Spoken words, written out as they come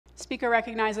Speaker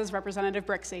recognizes Representative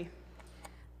Brixie.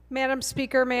 Madam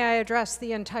Speaker, may I address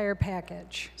the entire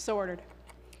package? So ordered.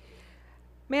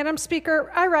 Madam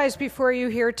Speaker, I rise before you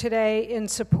here today in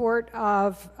support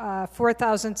of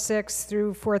 4006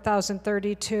 through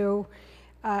 4032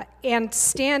 and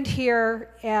stand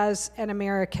here as an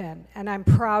American, and I'm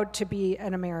proud to be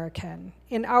an American.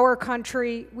 In our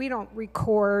country, we don't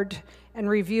record and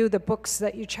review the books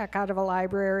that you check out of a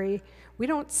library. We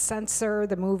don't censor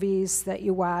the movies that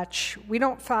you watch. We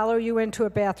don't follow you into a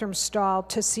bathroom stall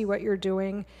to see what you're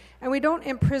doing. And we don't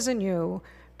imprison you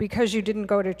because you didn't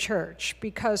go to church,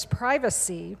 because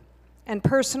privacy and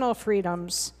personal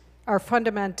freedoms are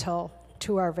fundamental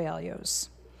to our values.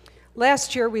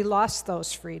 Last year, we lost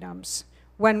those freedoms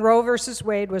when Roe versus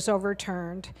Wade was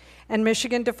overturned and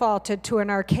Michigan defaulted to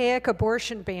an archaic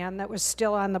abortion ban that was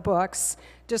still on the books,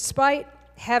 despite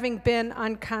having been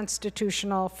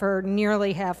unconstitutional for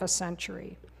nearly half a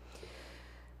century.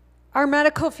 Our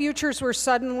medical futures were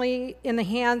suddenly in the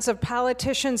hands of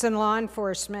politicians and law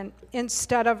enforcement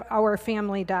instead of our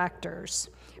family doctors.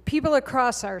 People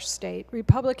across our state,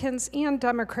 Republicans and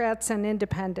Democrats and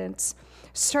independents,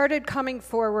 started coming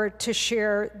forward to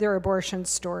share their abortion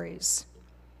stories.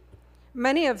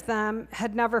 Many of them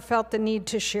had never felt the need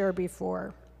to share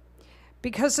before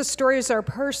because the stories are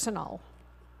personal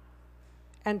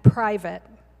and private,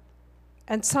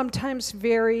 and sometimes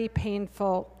very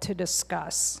painful to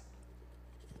discuss.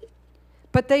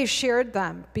 But they shared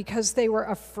them because they were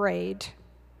afraid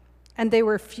and they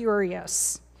were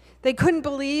furious. They couldn't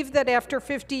believe that after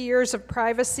 50 years of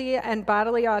privacy and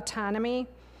bodily autonomy,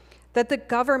 that the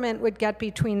government would get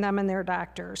between them and their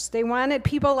doctors. They wanted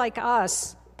people like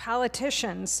us,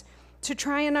 politicians, to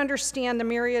try and understand the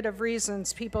myriad of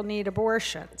reasons people need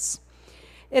abortions.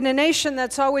 In a nation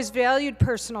that's always valued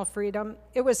personal freedom,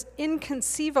 it was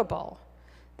inconceivable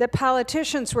that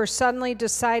politicians were suddenly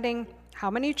deciding how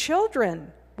many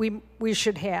children we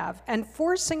should have and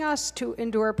forcing us to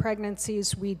endure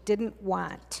pregnancies we didn't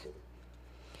want.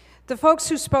 The folks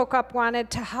who spoke up wanted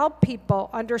to help people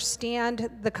understand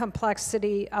the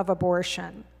complexity of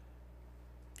abortion.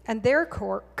 And their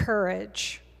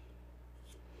courage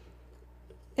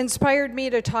inspired me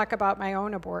to talk about my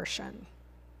own abortion.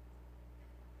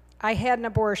 I had an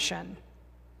abortion,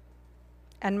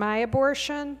 and my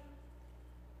abortion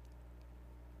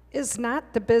is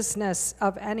not the business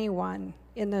of anyone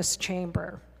in this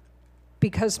chamber,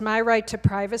 because my right to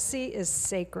privacy is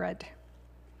sacred.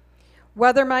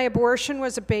 Whether my abortion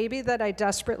was a baby that I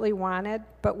desperately wanted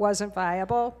but wasn't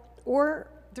viable, or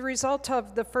the result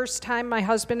of the first time my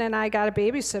husband and I got a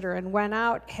babysitter and went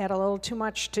out, had a little too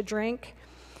much to drink,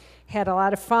 had a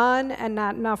lot of fun and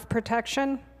not enough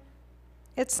protection,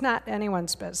 it's not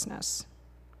anyone's business.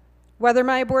 Whether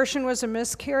my abortion was a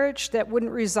miscarriage that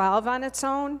wouldn't resolve on its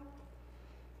own,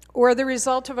 or the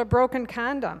result of a broken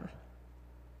condom,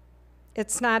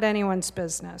 it's not anyone's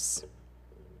business.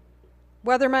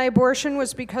 Whether my abortion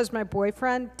was because my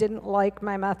boyfriend didn't like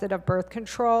my method of birth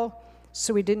control,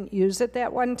 so we didn't use it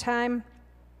that one time,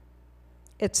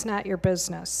 it's not your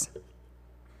business.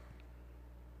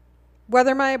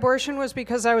 Whether my abortion was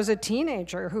because I was a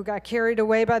teenager who got carried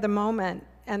away by the moment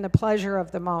and the pleasure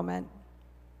of the moment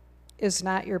is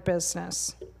not your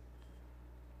business.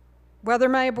 Whether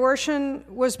my abortion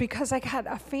was because I got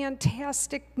a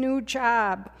fantastic new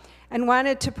job and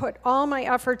wanted to put all my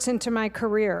efforts into my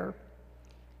career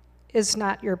is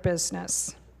not your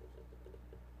business.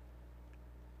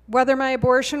 Whether my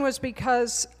abortion was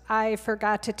because I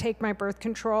forgot to take my birth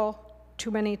control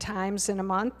too many times in a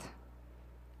month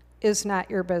is not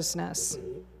your business.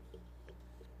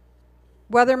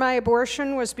 Whether my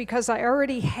abortion was because I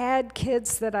already had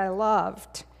kids that I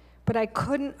loved, but I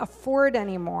couldn't afford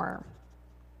anymore,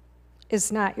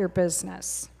 is not your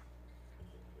business.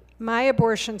 My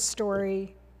abortion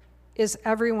story is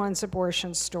everyone's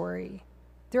abortion story.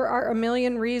 There are a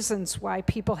million reasons why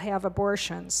people have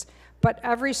abortions, but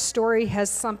every story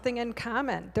has something in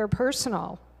common. They're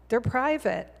personal, they're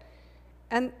private,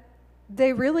 and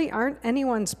they really aren't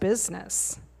anyone's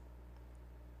business.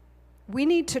 We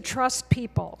need to trust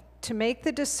people to make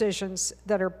the decisions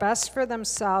that are best for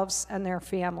themselves and their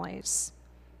families.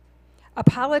 A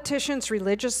politician's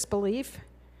religious belief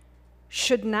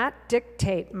should not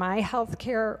dictate my health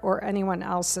care or anyone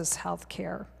else's health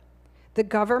care. The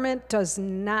government does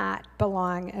not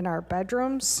belong in our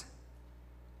bedrooms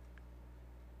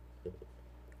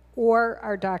or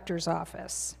our doctor's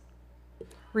office.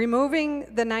 Removing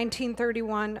the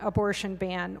 1931 abortion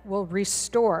ban will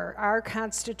restore our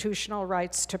constitutional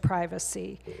rights to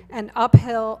privacy and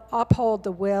uphold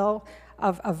the will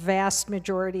of a vast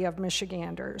majority of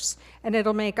Michiganders. And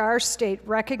it'll make our state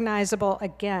recognizable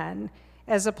again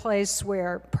as a place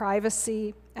where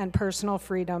privacy and personal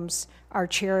freedoms are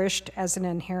cherished as an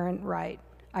inherent right.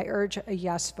 I urge a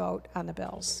yes vote on the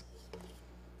bills.